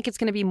looking like it's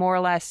going to be more or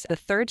less the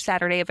third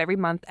Saturday of every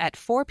month at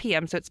 4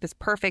 p.m. So it's this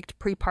perfect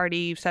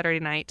pre-party Saturday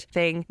night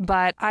thing.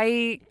 But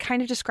I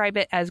kind of describe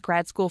it as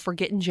grad school for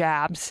getting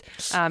jabs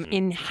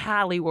in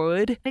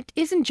Hollywood. It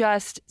isn't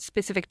just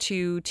specific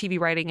to TV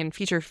writing and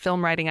feature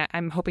film writing.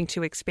 I'm hoping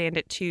to expand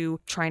it to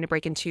trying to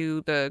break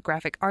into the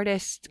graphic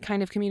artist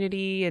kind of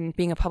community and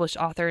being a published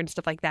author and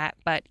stuff like that.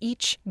 But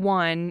each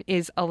one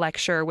is a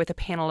lecture with a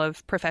panel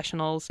of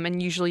professionals.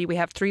 And usually we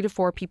have 3 to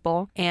 4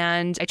 people.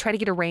 And I try to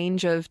get a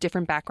range of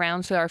different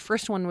backgrounds. So our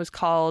first one was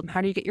called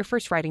How Do You Get Your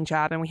First Writing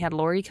Job? And we had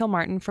Laurie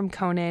Kilmartin from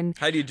Conan.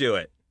 How do you do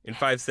it? In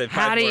 5 sentences.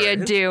 How do you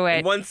do it?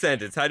 In 1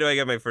 sentence. How do I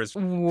get my first?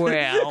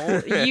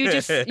 Well, you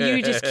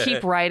just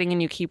keep writing and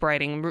you keep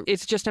writing.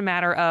 It's just a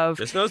matter of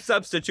There's no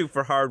substitute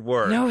for hard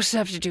work. no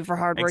substitute for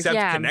hard work. Except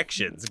yeah.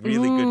 connections.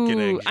 Really good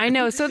connections. I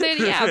know. So then,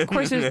 yeah, of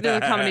course, there's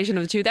the combination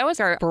of the two. That was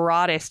our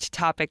broadest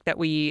topic that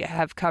we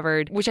have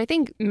covered, which I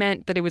think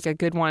meant that it was a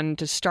good one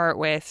to start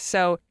with.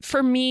 So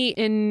for me,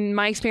 in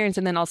my experience,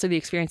 and then also the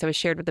experience that was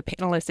shared with the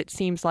panelists, it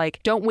seems like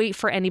don't wait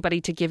for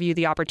anybody to give you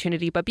the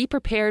opportunity, but be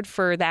prepared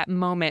for that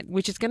moment,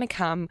 which is going to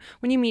come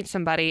when you meet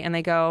somebody and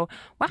they go,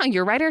 wow,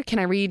 you're a writer? Can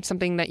I read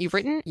something that you've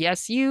written?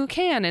 Yes, you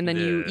can. And then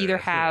you either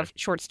have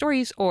short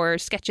stories or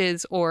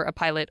sketches or a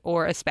pilot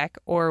or a spec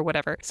or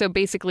whatever. So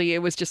basically, it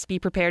was just be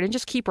prepared and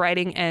just keep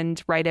writing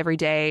and write every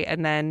day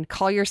and then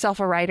call yourself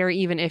a writer,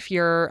 even if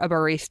you're a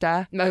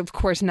barista. Of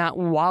course, not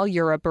while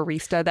you're a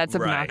barista. That's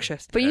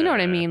obnoxious. But you know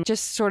what I mean?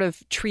 Just sort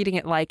of treating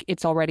it like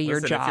it's already your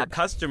job. If your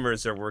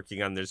customers are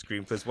working on their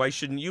screenplays, why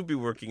shouldn't you be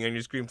working on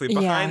your screenplay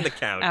behind the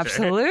counter?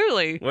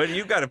 Absolutely. Well,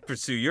 you got to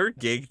pursue your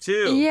gig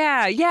too.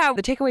 Yeah.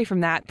 The takeaway from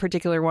that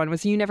particular one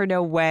was you never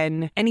know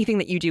when anything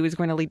that you do is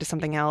going to lead to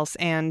something else.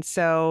 And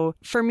so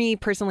for me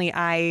personally,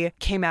 I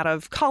came out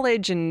of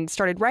college and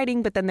started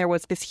writing, but then there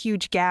was this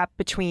huge gap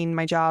between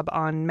my job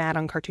on Mad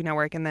on Cartoon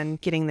Network and then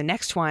getting the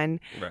next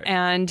one. Right.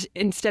 And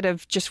instead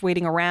of just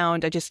waiting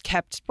around, I just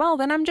kept, well,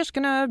 then I'm just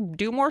going to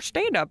do more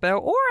stand-up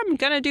or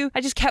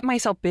I just kept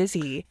myself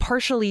busy,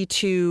 partially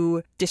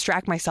to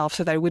distract myself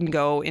so that I wouldn't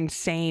go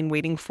insane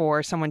waiting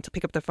for someone to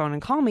pick up the phone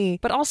and call me,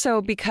 but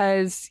also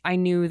because I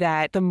knew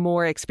that the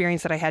more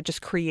experience that I had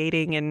just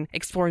creating and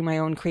exploring my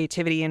own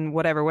creativity and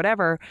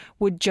whatever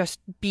would just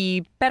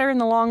be better in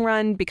the long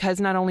run, because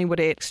not only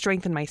would it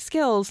strengthen my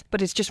skills,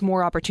 but it's just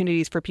more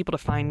opportunities for people to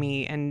find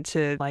me and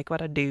to like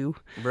what I do.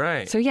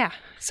 Right. So yeah,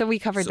 so we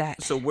covered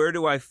that. So where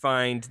do I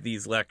find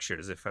these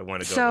lectures if I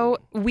want to go? So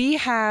we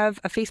have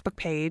a Facebook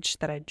page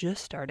that I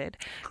just started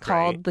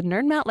called the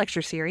Nerd Mount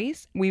Lecture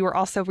Series. We were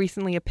also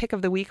recently a pick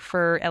of the week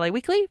for LA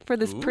Weekly for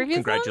this previous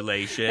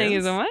congratulations. One. Thank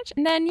you so much.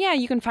 And then,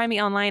 you can find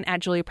me online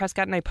at Julia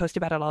Prescott, and I post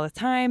about it all the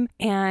time.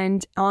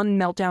 And on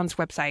Meltdown's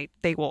website,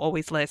 they will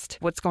always list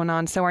what's going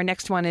on. So our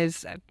next one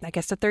is, I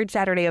guess, the 3rd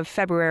Saturday of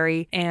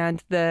February,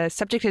 and the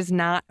subject has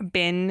not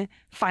been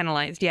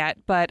finalized yet,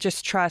 but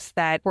just trust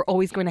that we're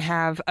always going to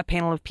have a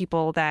panel of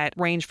people that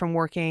range from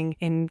working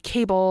in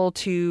cable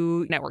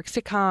to network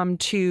sitcom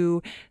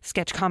to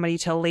sketch comedy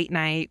to late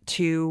night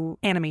to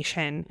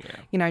animation.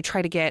 Yeah. I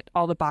try to get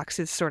all the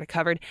boxes sort of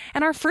covered.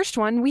 And our first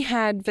one, we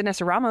had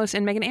Vanessa Ramos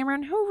and Megan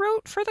Amron, who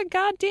wrote for the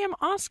goddamn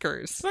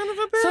Oscars. Son of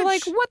a bitch. So,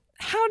 like, what?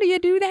 How do you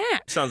do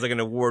that? Sounds like an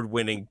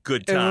award-winning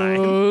good time.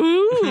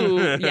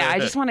 Ooh. Yeah, I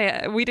just want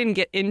to, we didn't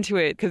get into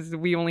it because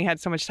we only had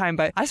so much time,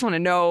 but I just want to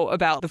know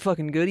about the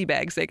fucking goodie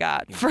bags they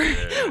got for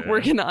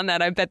working on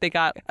that. I bet they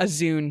got a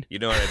Zune. You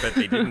know what I bet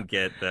they didn't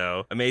get,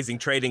 though? Amazing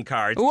trading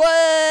cards.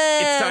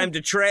 What? It's time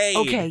to trade.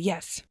 Okay,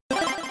 yes.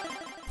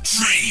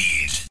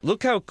 Trade.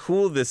 Look how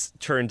cool this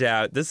turned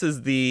out. This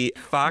is the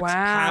Fox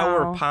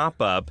Power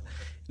pop-up.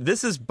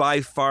 This is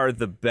by far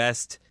the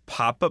best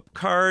pop-up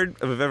card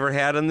I've ever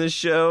had on this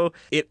show.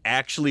 It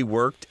actually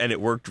worked, and it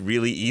worked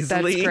really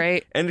easily. That's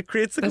great. And it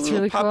creates like a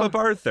little pop-up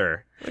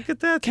Arthur. Look at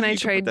that. Can I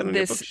trade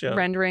this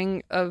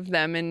rendering of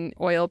them in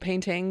oil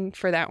painting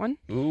for that one?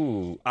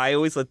 Ooh. I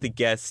always let the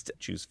guest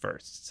choose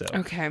first. So.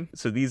 Okay.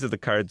 So these are the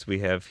cards we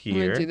have here. I'm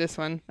going to do this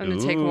one. I'm going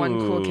to take one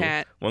cool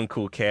cat. One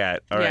cool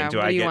cat. All right.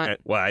 What do you want?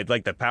 Well, I'd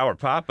like the power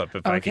pop-up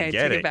if I can get it.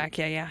 Okay, take it back.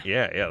 Yeah.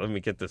 Yeah. Let me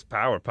get this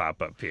power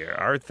pop-up here.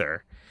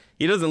 Arthur.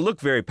 He doesn't look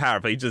very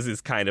powerful. He just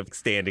is kind of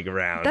standing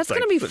around. That's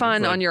going to be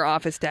fun on your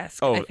office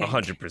desk. Oh,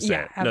 100%.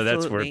 Yeah, absolutely. No,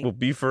 that's where it will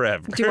be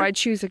forever. Do I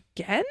choose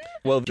again?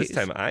 Well, this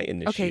time I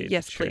initiate Okay,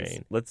 yes, the train.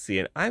 please. Let's see.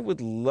 And I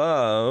would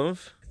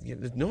love...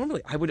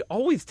 normally, I would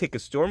always take a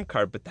storm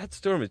card, but that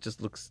storm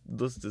looks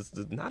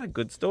not a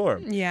good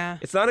storm. Yeah.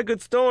 It's not a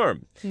good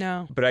storm.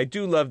 No. But I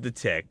do love the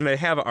tick. And I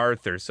have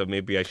Arthur, so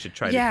maybe I should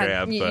try to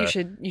grab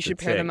you should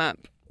pair them up.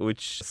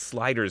 Which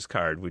sliders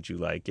card would you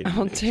like?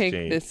 I'll take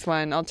this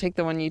one. I'll take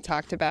the one you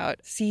talked about.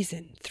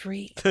 Season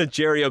 3.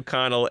 Jerry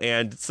O'Connell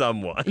and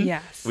someone.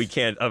 Yes. We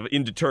can't, of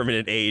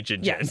indeterminate age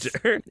and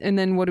gender. And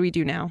then what do we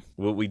do now?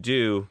 What we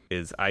do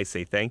is I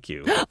say thank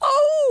you.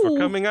 For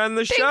coming on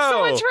the show. Thanks so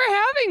much for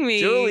having me.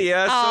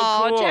 Julia,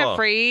 so cool.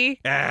 Jeffrey.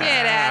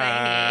 Get out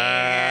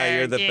of here.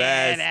 You're the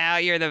best. Get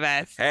out. You're the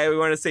best. Hey, we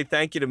want to say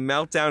thank you to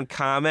Meltdown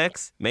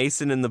Comics,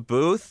 Mason in the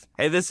booth.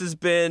 Hey, this has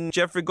been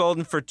Jeffrey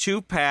Golden for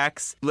 2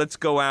 Packs. Let's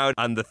go out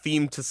on the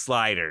theme to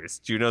Sliders.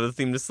 Do you know the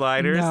theme to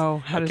Sliders?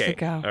 No. How does it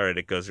go? All right,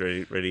 it goes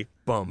ready.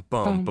 Bum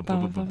bum bum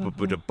bum bum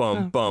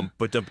bum bum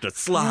bum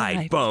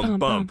slide bum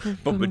bum bum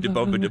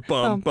bum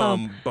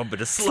bum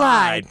bum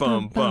slide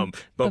bum bum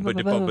bum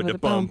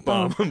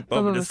bum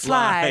bum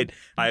slide.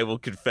 I will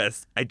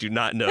confess I do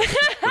not know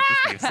what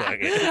theme song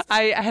is.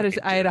 I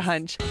had a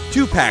hunch.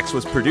 Two Packs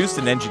was produced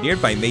and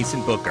engineered by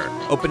Mason Booker.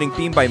 Opening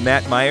theme by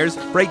Matt Myers.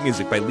 Break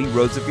music by Lee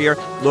Rosevere.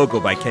 Logo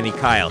by Kenny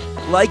Kyle.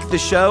 Like the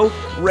show?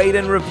 Rate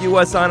and review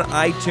us on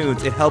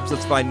iTunes. It helps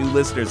us find new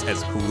listeners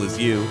as cool as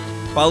you.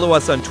 Follow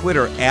us on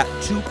Twitter at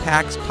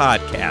 2Packs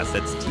Podcast.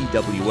 That's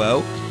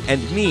TWO.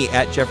 And me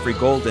at Jeffrey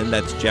Golden.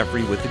 That's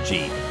Jeffrey with a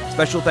G.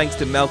 Special thanks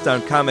to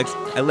Meltdown Comics.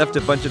 I left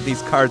a bunch of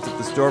these cards at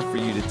the store for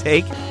you to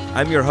take.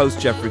 I'm your host,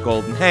 Jeffrey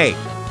Golden. Hey,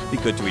 be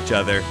good to each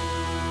other.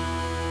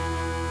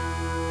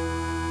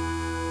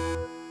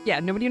 Yeah,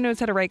 nobody knows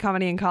how to write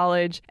comedy in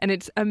college, and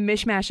it's a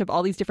mishmash of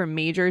all these different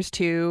majors,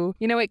 too.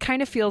 You know, it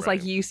kind of feels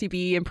like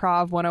UCB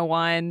Improv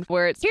 101,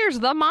 where it's, here's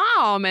the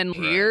mom, and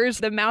here's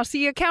the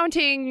mousy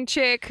accounting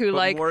chick who,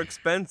 but more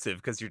expensive,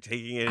 because you're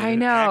taking it in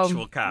an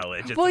actual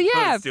college as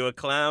opposed to a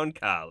clown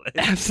college.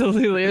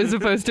 Absolutely, as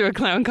opposed to a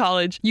clown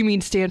college. You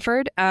mean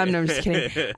Stanford? No, I'm just kidding.